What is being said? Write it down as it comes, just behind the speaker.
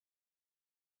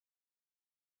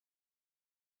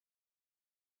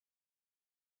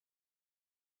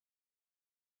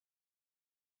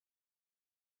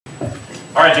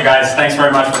All right, you guys, thanks very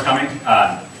much for coming.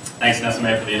 Thanks,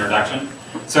 Nesame, for the introduction.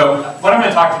 So what I'm going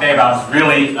to talk today about is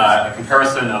really a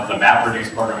comparison of the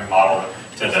MapReduce programming model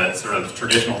to the sort of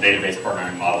traditional database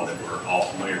programming model that we're all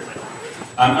familiar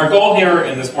with. Our goal here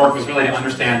in this work was really to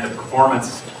understand the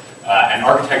performance and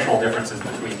architectural differences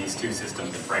between these two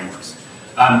systems and frameworks.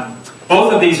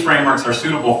 Both of these frameworks are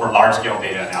suitable for large-scale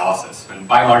data analysis. And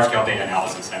by large-scale data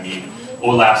analysis, I mean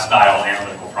OLAP-style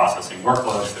analytical processing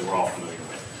workloads that we're all familiar with.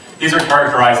 These are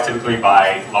characterized typically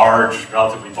by large,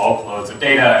 relatively bulk loads of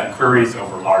data and queries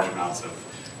over large amounts of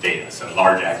data, so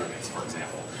large aggregates, for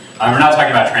example. We're not talking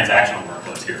about transactional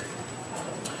workloads here.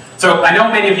 So I know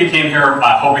many of you came here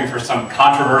hoping for some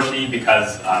controversy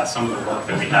because some of the work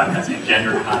that we have has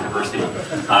engendered controversy.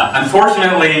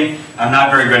 Unfortunately, I'm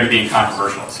not very good at being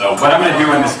controversial. So what I'm going to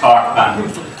do in this talk, I'm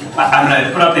going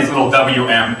to put up these little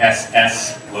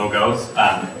WMSs logos.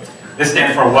 This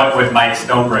stands for What Would Mike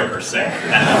Stonebreaker Say?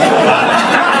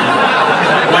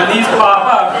 When these pop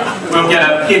up, we'll get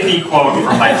a pithy quote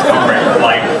from Mike Stonebreaker,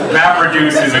 like,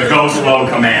 MapReduce is a go-slow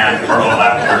command for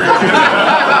OLAP queries.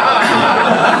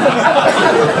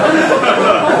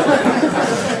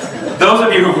 Those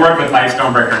of you who've worked with Mike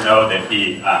Stonebreaker know that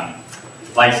he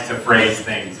likes to phrase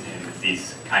things in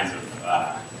these kinds of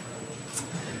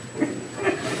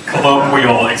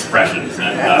colloquial expressions,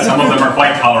 and some of them are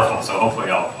quite colorful, so hopefully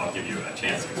I'll give you a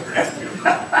chance to experience a few of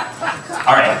them.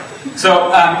 All right,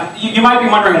 so you might be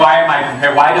wondering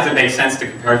why does it make sense to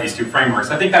compare these two frameworks?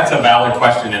 I think that's a valid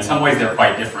question. In some ways they're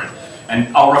quite different,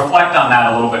 and I'll reflect on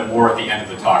that a little bit more at the end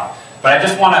of the talk. But I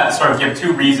just want to sort of give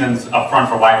two reasons up front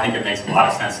for why I think it makes a lot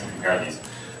of sense to compare these.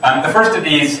 The first of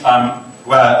these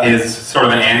is sort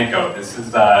of an anecdote. This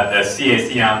is the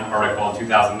CACM article in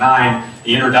 2009,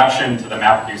 the introduction to the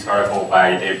MapReduce article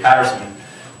by Dave Patterson.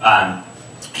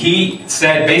 He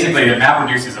said basically that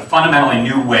MapReduce is a fundamentally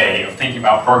new way of thinking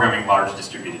about programming large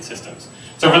distributed systems.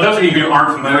 So for those of you who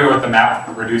aren't familiar with the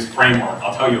MapReduce framework,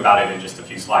 I'll tell you about it in just a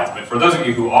few slides. But for those of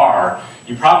you who are,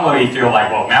 you probably feel like,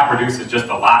 well, MapReduce is just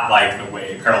a lot like the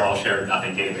way parallel shared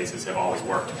nothing databases have always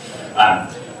worked.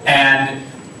 And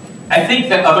I think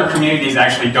that other communities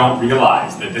actually don't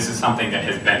realize that this is something that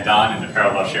has been done in the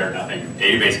parallel shared nothing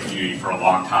database community for a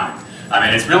long time.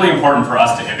 And it's really important for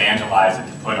us to evangelize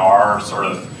and to put our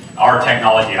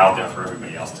technology out there for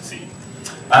everybody else to see.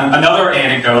 Another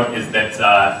anecdote is that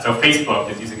so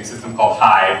Facebook is using a system called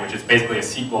Hive, which is basically a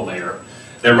SQL layer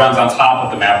that runs on top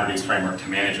of the MapReduce framework to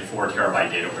manage a 4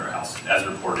 terabyte data warehouse, as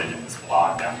reported in this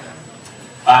blog down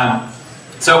there.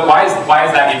 So why is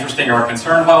that interesting or a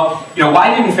concern? Well,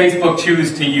 why didn't Facebook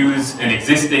choose to use an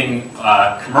existing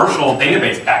commercial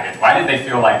database package? Why did they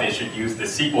feel like they should use the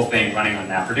SQL thing running on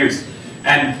MapReduce?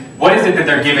 And what is it that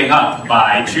they're giving up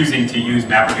by choosing to use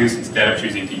MapReduce instead of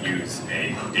choosing to use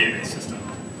a database system?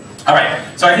 All right,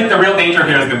 so I think the real danger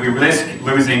here is that we risk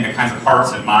losing the kinds of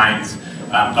hearts and minds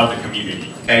of the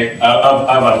community, okay, of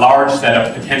a large set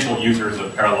of potential users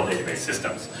of parallel database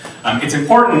systems. It's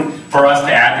important for us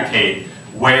to advocate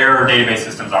where database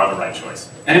systems are the right choice.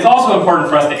 And it's also important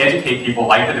for us to educate people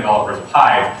like the developers of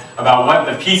Hive about what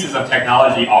the pieces of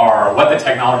technology are, or what the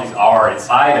technologies are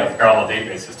inside of parallel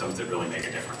database systems that really make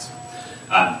a difference.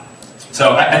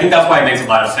 So I think that's why it makes a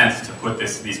lot of sense to put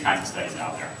these kinds of studies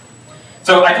out there.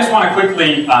 So I just want to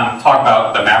quickly talk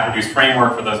about the MapReduce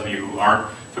framework for those of you who aren't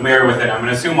familiar with it. I'm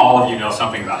going to assume all of you know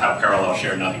something about how parallel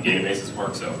shared nothing databases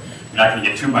work, so you're not going to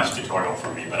get too much tutorial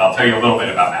from me, but I'll tell you a little bit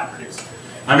about MapReduce.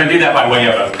 I'm going to do that by way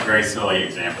of a very silly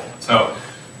example. So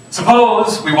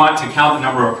suppose we want to count the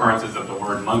number of occurrences of the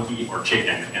word monkey or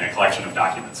chicken in a collection of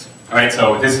documents. All right,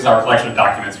 so this is our collection of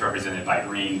documents represented by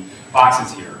green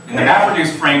boxes here. In the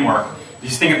MapReduce framework, you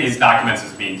just think of these documents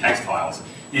as being text files.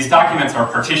 These documents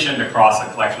are partitioned across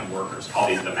a collection of workers, call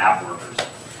these the map workers.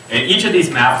 And each of these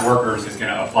map workers is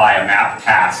going to apply a map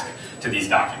task to these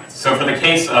documents. So for the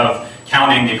case of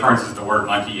counting the occurrences of the word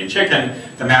monkey and chicken,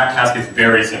 the map task is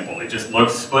very simple. It just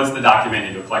splits the document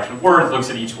into a collection of words, looks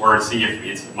at each word, see if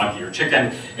it's monkey or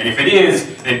chicken, and if it is,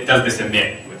 it does this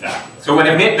emit with that. So what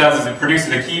emit does is it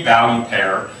produces a key value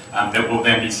pair that will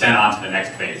then be sent on to the next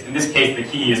phase. In this case, the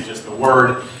key is just the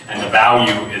word, and the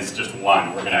value is just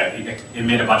 1. We're going to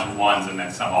emit a bunch of 1s and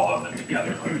then sum all of them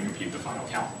together to compute the final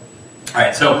count. All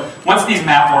right, so once these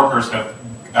map workers have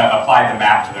applied the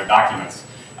map to their documents,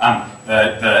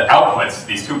 the outputs,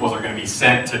 these tuples, are going to be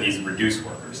sent to these reduce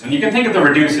workers. And you can think of the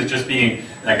reduce as just being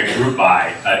like a group by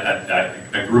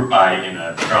in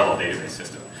a parallel database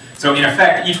system. So in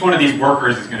effect, each one of these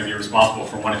workers is going to be responsible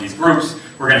for one of these groups.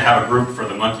 We're going to have a group for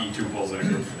the monkey tuples and a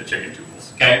group for the chicken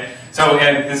tuples. Okay? So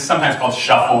this is sometimes called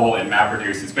shuffle in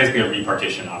MapReduce. It's basically a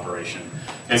repartition operation.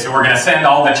 Okay, so we're going to send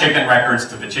all the chicken records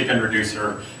to the chicken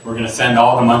reducer. We're going to send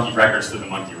all the monkey records to the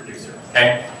monkey reducer.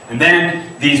 Okay, and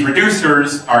then these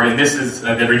reducers are, and this is the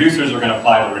reducers are going to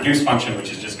apply the reduce function,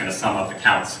 which is just going to sum up the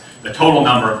counts, the total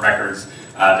number of records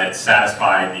that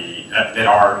satisfy the that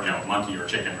are monkey or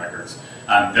chicken records.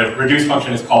 The reduce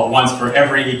function is called once for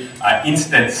every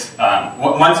instance,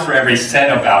 once for every set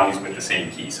of values with the same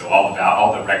key. So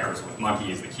all the records with monkey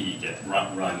as the key get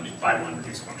run by one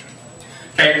reduce function.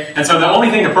 Okay, and so the only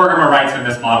thing the programmer writes in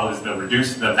this model is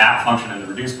the map function and the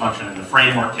reduce function, and the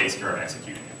framework takes care of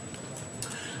executing it.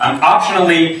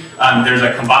 Optionally, there's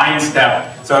a combined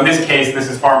step. So in this case, this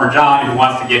is Farmer John who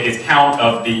wants to get his count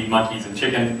of the monkeys and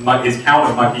chickens.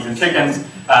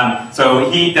 So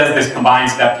he does this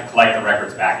combined step to collect the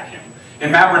records back at him. In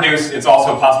MapReduce, it's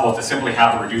also possible to simply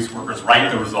have the reduce workers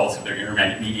write the results of their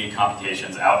intermediate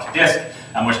computations out to disk,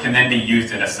 which can then be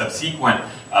used in a subsequent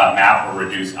map or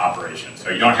reduce operation. So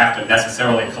you don't have to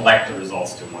necessarily collect the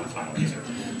results to one final user.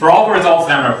 For all the results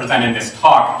that I'm going to present in this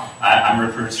talk,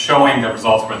 I'm showing the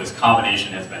results where this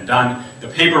combination has been done. The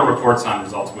paper reports on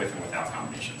results with and without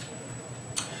combinations.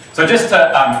 So just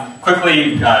to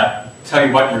quickly tell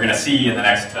you what you're going to see in the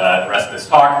rest of this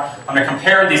talk, I'm going to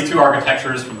compare these two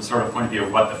architectures from the sort of point of view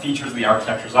of what the features of the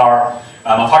architectures are.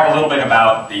 I'll talk a little bit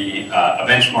about the a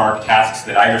benchmark tasks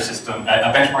that either system,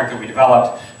 a benchmark that we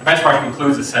developed. The benchmark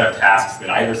includes a set of tasks that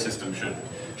either system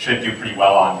should do pretty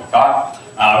well on, we thought.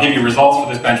 I'll give you results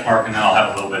for this benchmark, and then I'll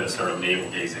have a little bit of sort of navel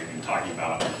gazing and talking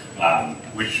about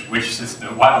which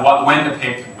system, when to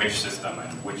pick which system,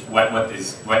 and what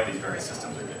these various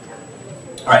systems are good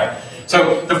for. All right.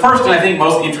 So the first and I think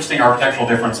most interesting architectural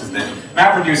difference is that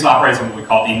MapReduce operates on what we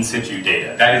call in situ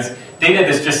data. That is data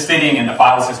that's just sitting in the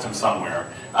file system somewhere,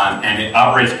 and it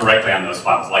operates directly on those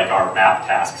files, like our map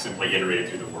task simply iterated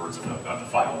through the words of the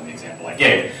file in the example I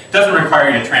gave. It doesn't require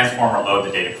you to transform or load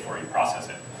the data before you process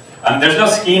it. There's no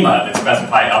schema that's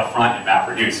specified up front in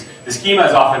MapReduce. The schema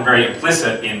is often very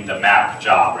implicit in the map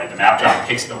job, right? The map job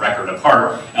picks the record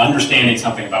apart, understanding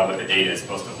something about what the data is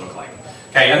supposed to look like.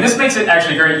 Okay, and this makes it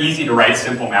actually very easy to write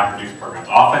simple MapReduce programs.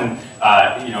 Often,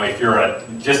 if you're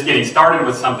just getting started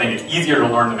with something, it's easier to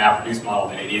learn the MapReduce model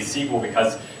than it is SQL,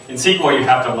 because in SQL you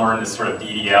have to learn this sort of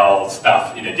DDL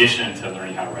stuff in addition to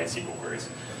learning how to write SQL queries.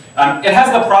 It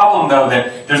has the problem, though,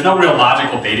 that there's no real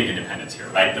logical data independence here,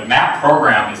 right? The map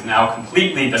program is now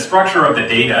completely, the structure of the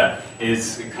data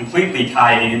is completely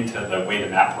tied into the way the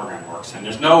map program works. And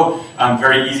there's no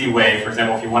very easy way, for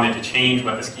example, if you wanted to change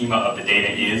what the schema of the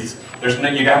data is,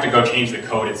 you'd have to go change the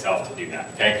code itself to do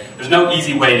that, okay? There's no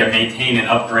easy way to maintain and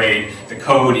upgrade the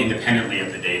code independently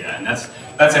of the data. And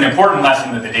that's an important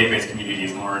lesson that the database community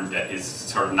has learned that is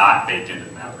sort of not baked into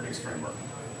the MapReduce framework.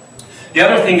 The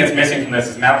other thing that's missing from this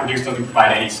is MapReduce doesn't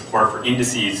provide any support for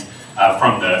indices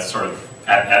from the sort of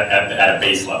at a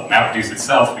base level. MapReduce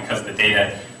itself, because the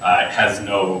data has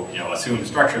no assumed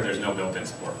structure, there's no built-in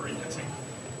support for indexing.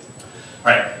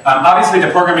 All right. Obviously, the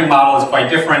programming model is quite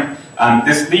different.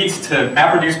 This leads to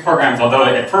MapReduce programs, although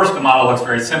at first the model looks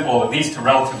very simple, it leads to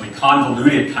relatively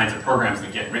convoluted kinds of programs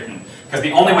that get written. Because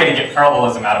the only way to get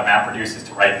parallelism out of MapReduce is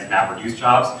to write these MapReduce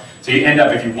jobs. So you end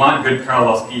up, if you want good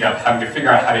parallel speed up, having to figure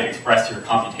out how to express your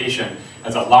computation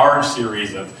as a large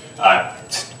series of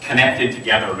connected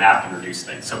together map and reduce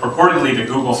things. So purportedly, the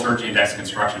Google search index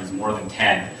construction is more than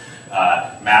 10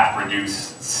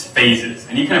 MapReduce phases.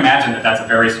 And you can imagine that that's a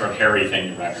very sort of hairy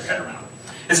thing to wrap your head around.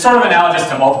 It's sort of analogous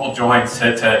to multiple joins,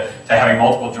 to having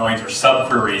multiple joins or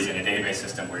subqueries in a database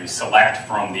system where you select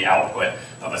from the output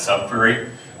of a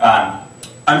subquery.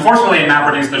 Unfortunately, in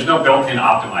MapReduce, there's no built-in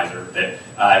optimizer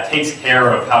that takes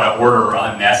care of how to order or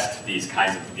unnest these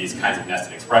kinds of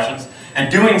nested expressions. And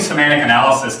doing semantic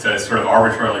analysis to sort of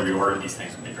arbitrarily reorder these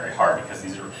things would be very hard, because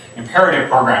these are imperative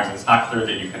programs, and it's not clear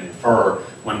that you can infer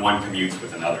when one commutes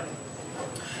with another.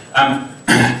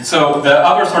 So the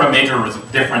other sort of major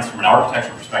difference from an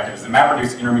architectural perspective is the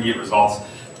MapReduce intermediate results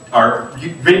are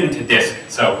written to disk.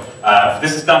 So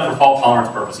this is done for fault tolerance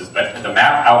purposes, but the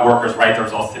map out workers write the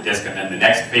results to disk, and then the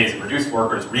next phase of reduce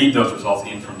workers read those results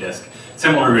in from disk.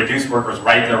 Similarly, reduce workers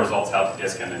write their results out to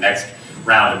disk, and the next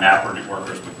round of map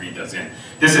workers would read those in.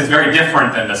 This is very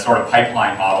different than the sort of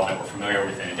pipeline model that we're familiar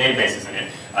with in databases, and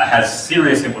it has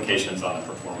serious implications on the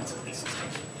performance of these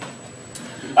systems.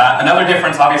 Another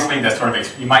difference, obviously,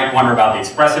 you might wonder about the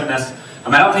expressiveness.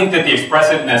 I don't think that the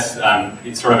expressiveness,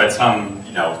 it's sort of at some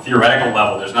theoretical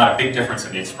level, there's not a big difference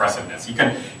in the expressiveness. You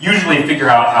can usually figure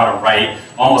out how to write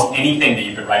almost anything that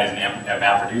you could write as a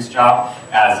MapReduce job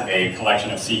as a collection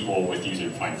of SQL with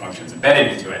user-defined functions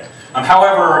embedded into it.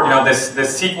 However, this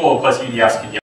SQL plus UDFs can get